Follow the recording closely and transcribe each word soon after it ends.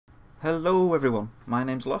Hello everyone, my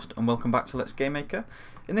name's Lost and welcome back to Let's GameMaker.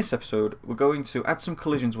 In this episode we're going to add some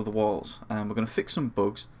collisions with the walls and we're going to fix some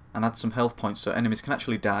bugs and add some health points so enemies can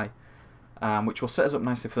actually die, which will set us up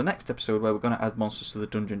nicely for the next episode where we're going to add monsters to the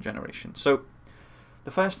dungeon generation. So the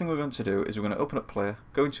first thing we're going to do is we're going to open up player,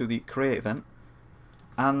 go into the create event,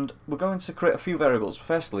 and we're going to create a few variables.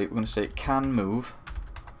 Firstly we're going to say can move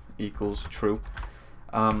equals true.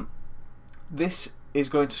 This is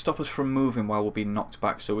going to stop us from moving while we're being knocked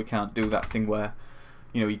back, so we can't do that thing where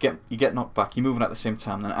you get knocked back, you're moving at the same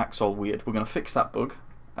time, then it acts all weird. We're going to fix that bug.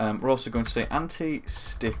 We're also going to say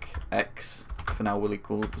anti-stick x for now will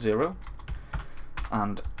equal 0,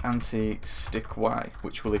 and anti-stick y,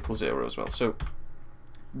 which will equal 0 as well. So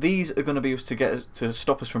these are going to be used to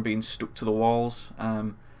stop us from being stuck to the walls.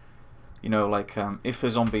 If a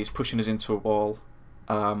zombie is pushing us into a wall,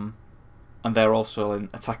 and they're also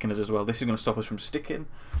attacking us as well, this is going to stop us from sticking.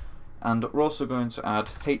 And we're also going to add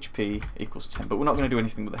HP equals 10, but we're not going to do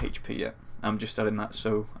anything with the HP yet. I'm just adding that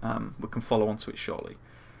so we can follow on to it shortly.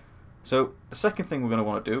 So the second thing we're going to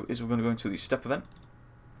want to do is we're going to go into the step event,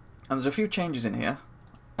 and there's a few changes in here.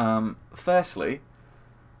 Firstly,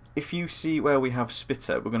 if you see where we have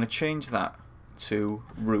spitter, we're going to change that to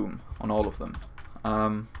room on all of them,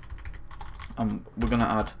 and we're going to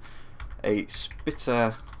add a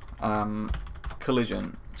spitter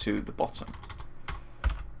collision to the bottom.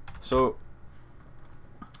 So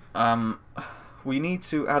we need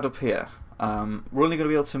to add up here. We're only going to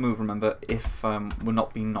be able to move, remember, if we're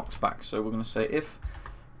not being knocked back. So we're going to say if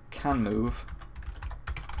can move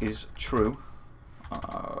is true.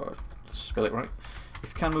 Spell it right.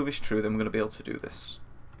 If can move is true, then we're going to be able to do this.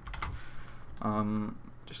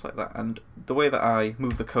 Just like that. And the way that I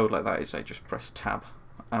move the code like that is I just press tab.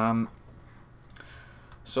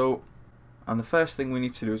 And the first thing we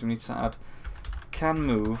need to do is we need to add can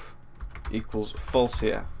move equals false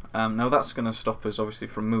here. Now that's going to stop us obviously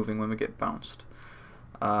from moving when we get bounced.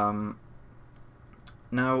 Now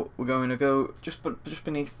we're going to go just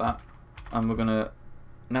beneath that, and we're going to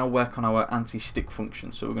now work on our anti-stick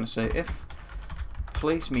function. So we're going to say if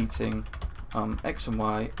place meeting x and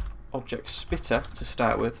y object spitter to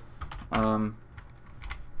start with, and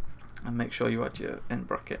make sure you add your end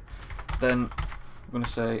bracket. Then we're going to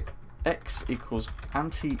say x equals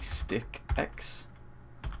anti-stick x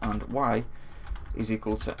and y is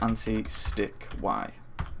equal to anti-stick y.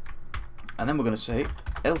 And then we're going to say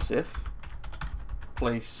else if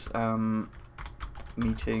place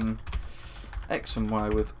meeting x and y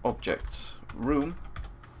with object room,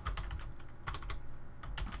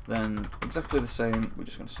 then exactly the same, we're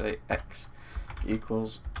just going to say x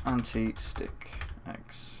equals anti-stick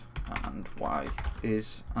x and y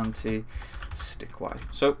is anti-stick y.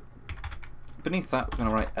 So beneath that we're going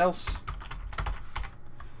to write else,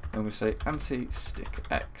 and we say anti-stick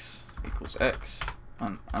x equals x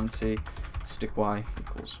and anti-stick y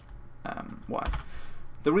equals y.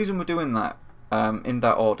 The reason we're doing that in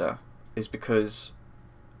that order is because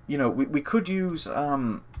we could use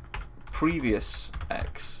previous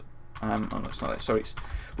x. Oh no, it's not that. Sorry,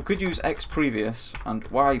 we could use x previous and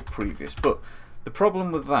y previous, but the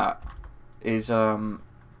problem with that is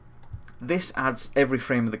this adds every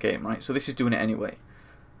frame of the game, right? So this is doing it anyway.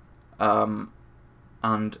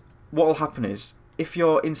 And what will happen is if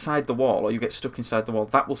you're inside the wall or you get stuck inside the wall,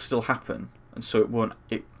 that will still happen, and so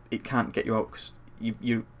it can't get you out because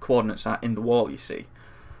your coordinates are in the wall, you see.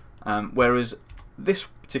 Whereas this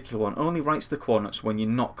particular one only writes the coordinates when you're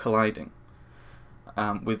not colliding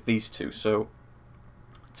with these two. So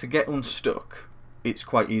to get unstuck, it's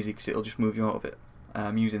quite easy because it'll just move you out of it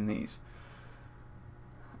using these.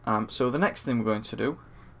 So the next thing we're going to do,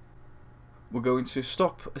 we're going to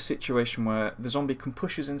stop a situation where the zombie can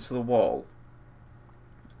push us into the wall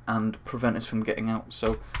and prevent us from getting out.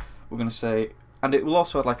 So we're going to say, and it will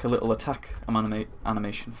also add like a little attack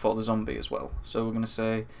animation for the zombie as well. So we're going to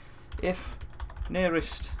say if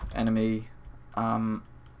nearest enemy, and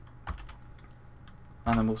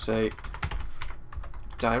then we'll say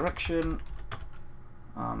direction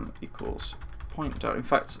equals point down. In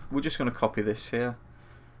fact, we're just going to copy this here.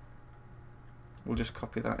 We'll just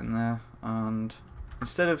copy that in there, and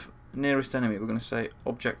instead of nearest enemy we're going to say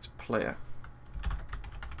object player,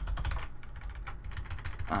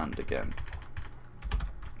 and again.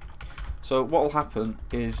 So what will happen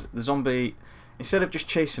is the zombie, instead of just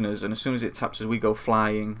chasing us and as soon as it taps us we go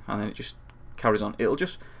flying and then it just carries on, it'll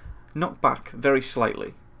just knock back very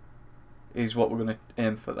slightly is what we're going to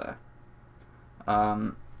aim for there.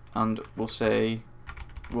 And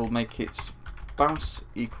we'll make its bounce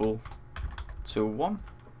equal to 1,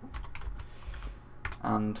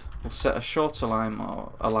 and we'll set a short alarm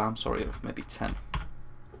of maybe 10.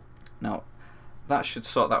 Now that should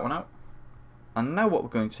sort that one out. And now what we're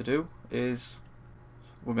going to do is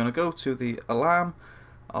we're going to go to the alarm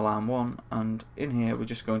 1, and in here we're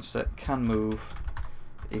just going to set can move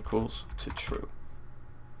equals to true.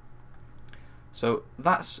 So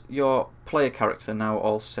that's your player character now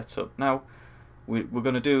all set up. Now we're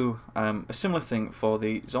going to do a similar thing for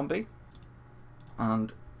the zombie,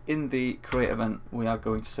 and in the create event we are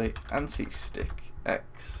going to say anti-stick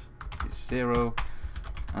x is 0,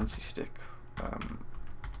 anti-stick,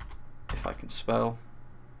 if I can spell,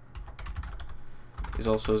 is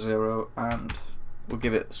also 0, and we'll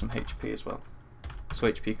give it some HP as well,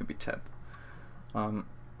 so HP can be 10.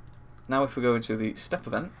 Now if we go into the step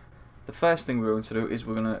event, the first thing we're going to do is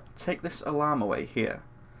we're going to take this alarm away here,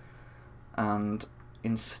 and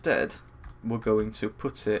instead we're going to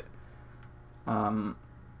put it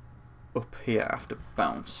up here after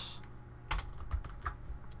bounce.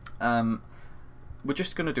 We're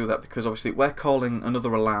just going to do that because obviously we're calling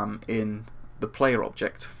another alarm in the player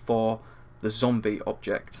object for the zombie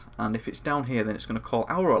object, and if it's down here then it's going to call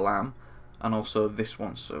our alarm and also this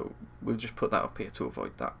one, so we'll just put that up here to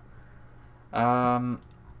avoid that. And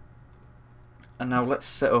now let's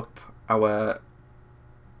set up our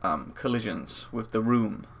collisions with the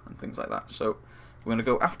room and things like that. So we're going to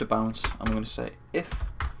go after bounce and we're going to say if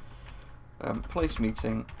place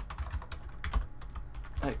meeting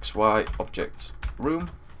XY object room,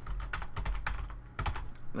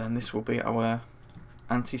 then this will be our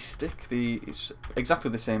anti-stick. It's exactly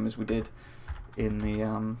the same as we did in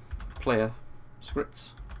the player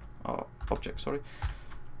scripts, or object, sorry.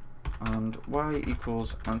 And y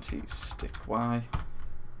equals anti-stick y,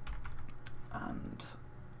 and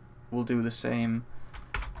we'll do the same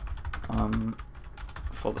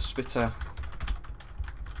for the spitter.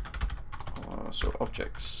 So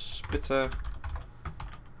object spitter,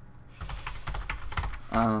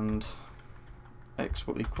 and x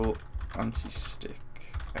will equal anti-stick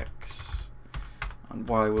x, and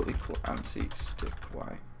y will equal anti-stick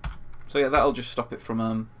y. So yeah, that'll just stop it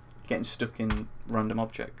from getting stuck in random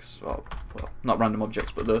objects, well, not random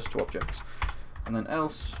objects, but those two objects. And then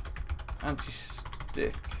else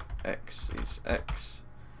anti-stick x is x,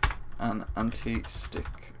 and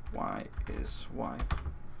anti-stick y is y.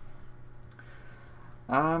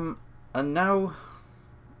 And now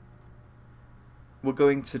we're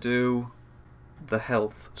going to do the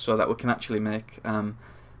health so that we can actually make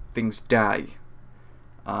things die.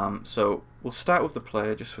 So we'll start with the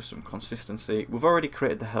player just for some consistency. We've already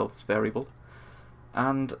created the health variable,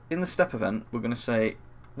 and in the step event we're going to say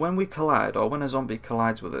when we collide, or when a zombie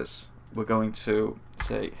collides with us, we're going to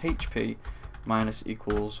say HP minus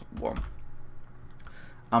equals 1.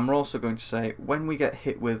 And we're also going to say when we get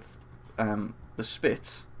hit with the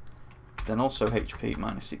spit, then also HP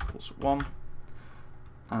minus equals 1.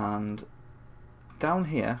 And down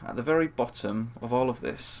here at the very bottom of all of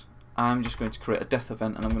this, I'm just going to create a death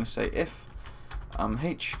event, and I'm going to say if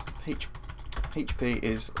HP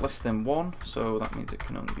is less than 1, so that means it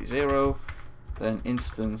can only be 0, then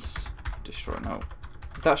instance destroy. Now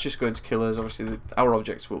that's just going to kill us. Obviously our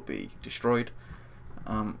objects will be destroyed.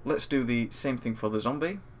 Let's do the same thing for the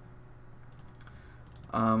zombie.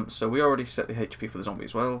 So we already set the HP for the zombie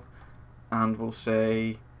as well, and we'll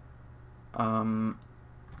say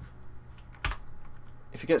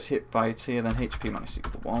if he gets hit by a tier, then HP minus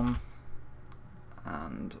equal to 1,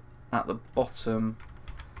 and at the bottom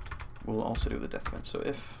we'll also do the death event. So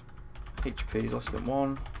if HP is less than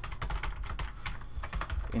 1,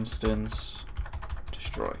 instance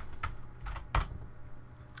destroy.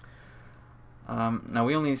 Now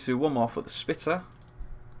we only need to do one more for the spitter,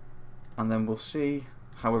 and then we'll see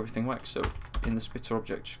how everything works. So in the spitter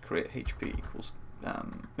object, just create HP equals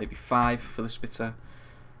maybe 5 for the spitter,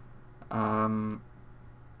 and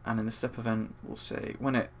in the step event we'll say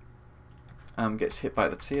when it gets hit by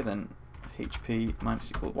the tier, then HP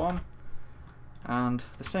minus equal 1, and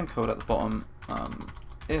the same code at the bottom.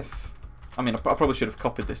 If I probably should have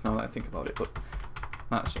copied this now that I think about it, but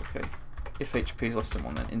that's okay. If HP is less than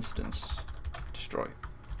 1, then instance destroy.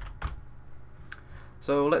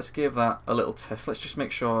 So let's give that a little test. Let's just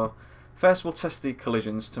make sure. First we'll test the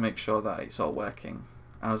collisions to make sure that it's all working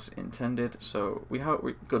as intended. So we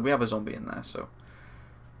have a zombie in there, so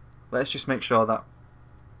let's just make sure that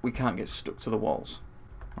we can't get stuck to the walls.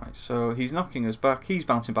 Right, so he's knocking us back, he's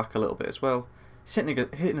bouncing back a little bit as well. He's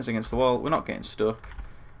hitting us against the wall, we're not getting stuck.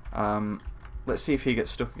 Let's see if he gets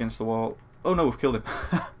stuck against the wall. Oh no, we've killed him.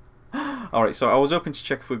 Alright, so I was hoping to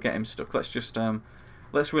check if we'd get him stuck. Let's just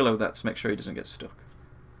let's reload that to make sure he doesn't get stuck.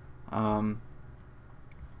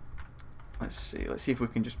 Let's see if we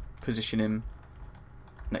can just position him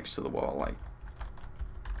next to the wall, like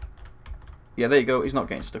yeah, there you go. He's not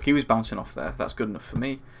getting stuck. He was bouncing off there. That's good enough for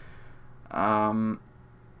me. Now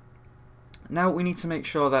we need to make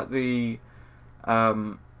sure that the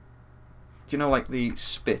do you know, like the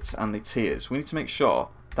spits and the tears, we need to make sure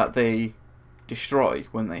that they destroy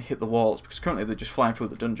when they hit the walls, because currently they're just flying through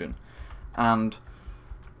the dungeon. And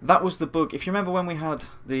that was the bug. If you remember when we had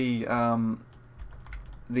the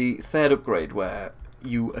third upgrade where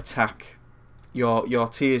you attack, your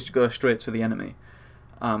tears go straight to the enemy.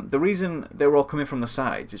 The reason they were all coming from the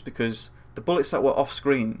sides is because the bullets that were off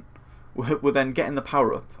screen were then getting the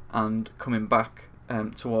power up and coming back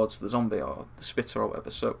towards the zombie or the spitter or whatever.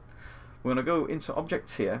 So we're going to go into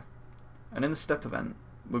object tier, and in the step event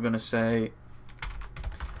we're going to say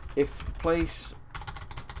if place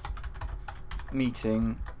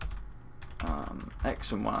meeting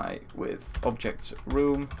x and y with object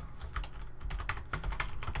room,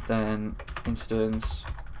 then instance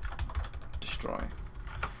destroy,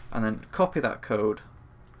 and then copy that code,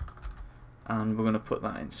 and we're going to put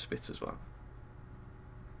that in spit as well.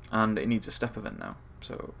 And it needs a step event now,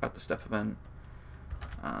 so add the step event,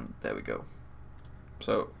 and there we go.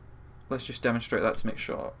 So let's just demonstrate that to make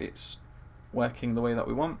sure it's working the way that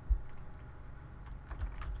we want.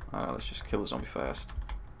 Let's just kill the zombie first.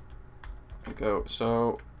 There we go.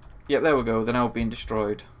 So yeah, there we go. They're now being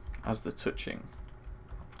destroyed as they're touching.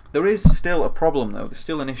 There is still a problem though. There's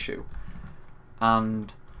still an issue,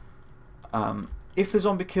 and if the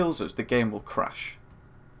zombie kills us, the game will crash,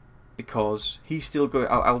 because he's still going.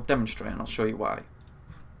 I'll demonstrate and I'll show you why.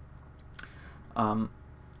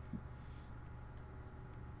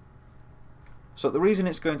 So the reason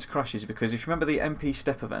it's going to crash is because if you remember the MP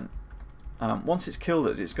step event, once it's killed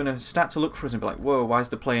us, it's going to start to look for us and be like, whoa, why is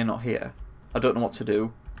the player not here? I don't know what to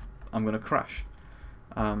do. I'm going to crash.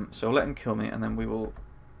 So let him kill me, and then we will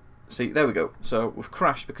see. There we go. So we've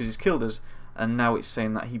crashed because he's killed us, and now it's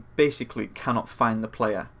saying that he basically cannot find the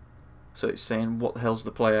player. So it's saying, what the hell's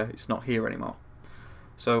the player? It's not here anymore.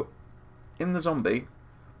 So in the zombie,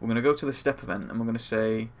 we're going to go to the step event, and we're going to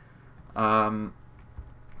say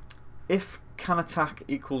if can attack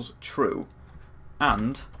equals true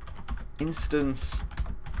and instance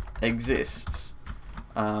exists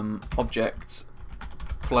object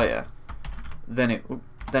player, then it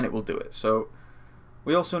will do it. So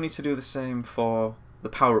we also need to do the same for the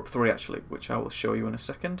power up 3 actually, which I will show you in a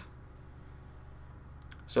second.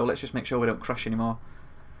 So let's just make sure we don't crash anymore.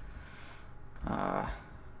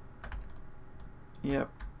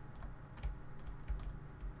 Yep.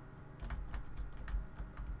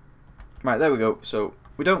 Right, there we go. So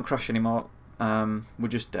we don't crash anymore. We're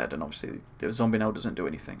just dead, and obviously the zombie now doesn't do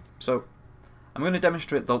anything. So I'm going to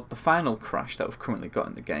demonstrate the final crash that we've currently got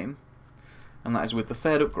in the game, and that is with the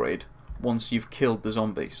third upgrade once you've killed the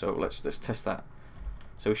zombie. So let's test that.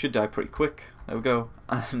 So we should die pretty quick. There we go.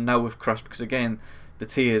 And now we've crashed because again the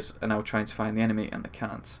tears are now trying to find the enemy and they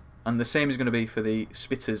can't. And the same is going to be for the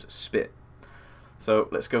spitter's spit. So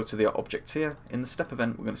let's go to the object here. In the step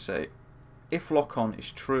event we're going to say if lock on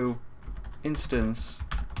is true, instance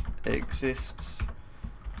exists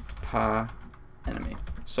par enemy.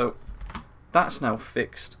 So that's now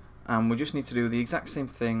fixed, and we just need to do the exact same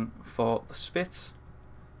thing for the spit.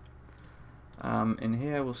 In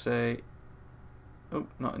here we'll say, oh,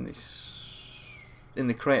 not in this, in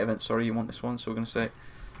the create event, sorry, you want this one, so we're going to say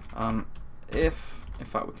if, in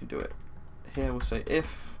fact we can do it here, we'll say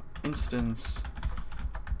if instance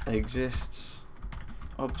exists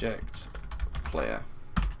object player,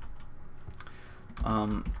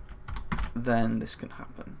 then this can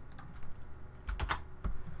happen.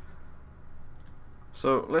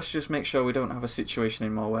 So let's just make sure we don't have a situation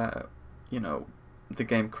anymore where, you know, the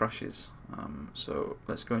game crashes. So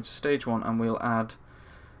let's go into stage 1 and we'll add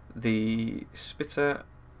the spitter.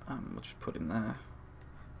 We'll just put in there.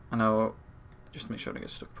 I know, just to make sure I don't get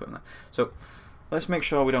stuck putting that. So let's make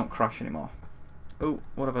sure we don't crash anymore. Oh,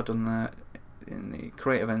 what have I done there in the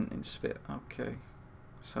create event in spit? Okay,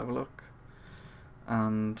 let's have a look.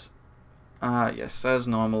 And yes, as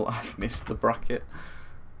normal, I've missed the bracket.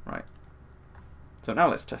 Right. So now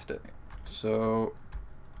let's test it. So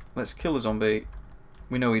let's kill the zombie.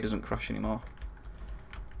 We know he doesn't crash anymore.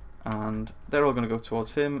 And they're all going to go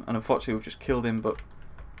towards him. And unfortunately we've just killed him. But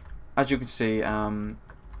as you can see,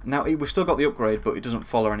 now we've still got the upgrade, but it doesn't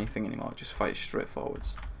follow anything anymore. It just fights straight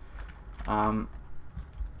forwards. So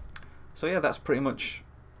yeah, that's pretty much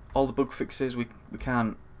all the bug fixes. We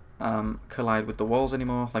can't collide with the walls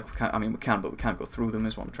anymore. Like we can't. I mean, we can, but we can't go through them.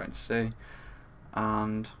 Is what I'm trying to say.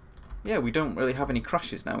 And yeah, we don't really have any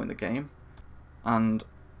crashes now in the game. And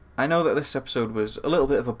I know that this episode was a little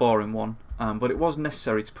bit of a boring one, but it was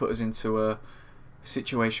necessary to put us into a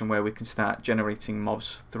situation where we can start generating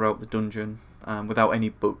mobs throughout the dungeon without any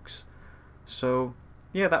bugs. So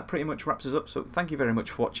yeah, that pretty much wraps us up. So thank you very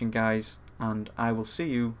much for watching, guys, and I will see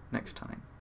you next time.